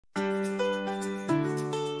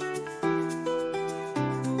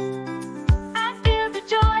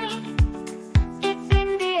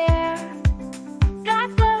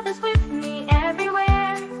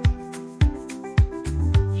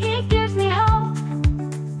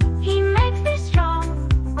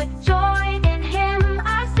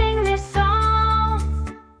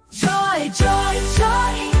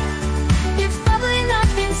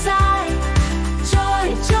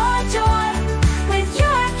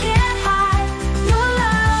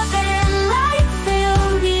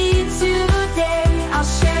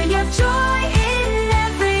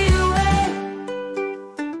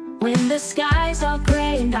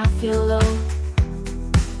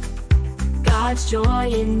God's joy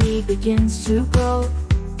in me begins to grow.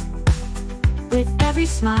 With every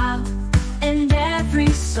smile and every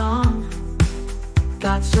song,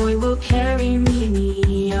 God's joy will carry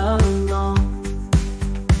me along.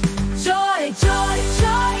 Joy, joy,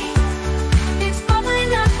 joy, it's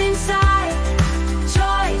bubbling up inside.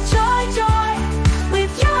 Joy, joy, joy,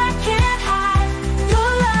 with you I can't hide.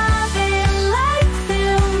 Your love and light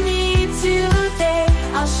fill me today.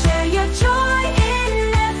 I'll share your joy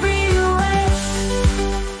in every way.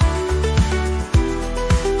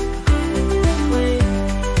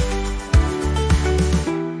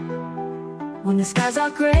 When the skies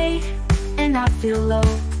are gray and I feel low,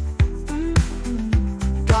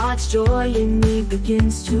 God's joy in me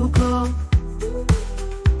begins to grow.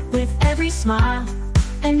 With every smile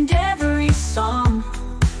and every song,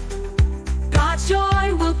 God's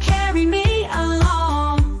joy will carry me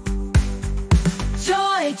along.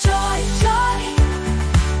 Joy, joy, joy,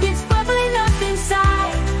 it's bubbling up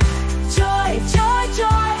inside. Joy, joy,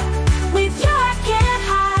 joy, with you I can't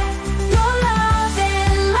hide. Your love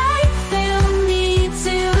and light fill me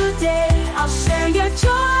today. I'll share your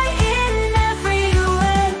joy in every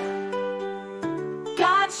way.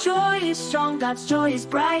 God's joy is strong, God's joy is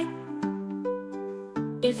bright.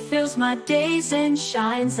 It fills my days and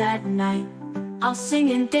shines at night. I'll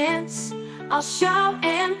sing and dance, I'll shout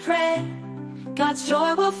and pray. God's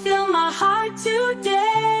joy will fill my heart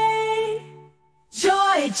today.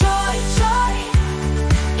 Joy, joy, joy,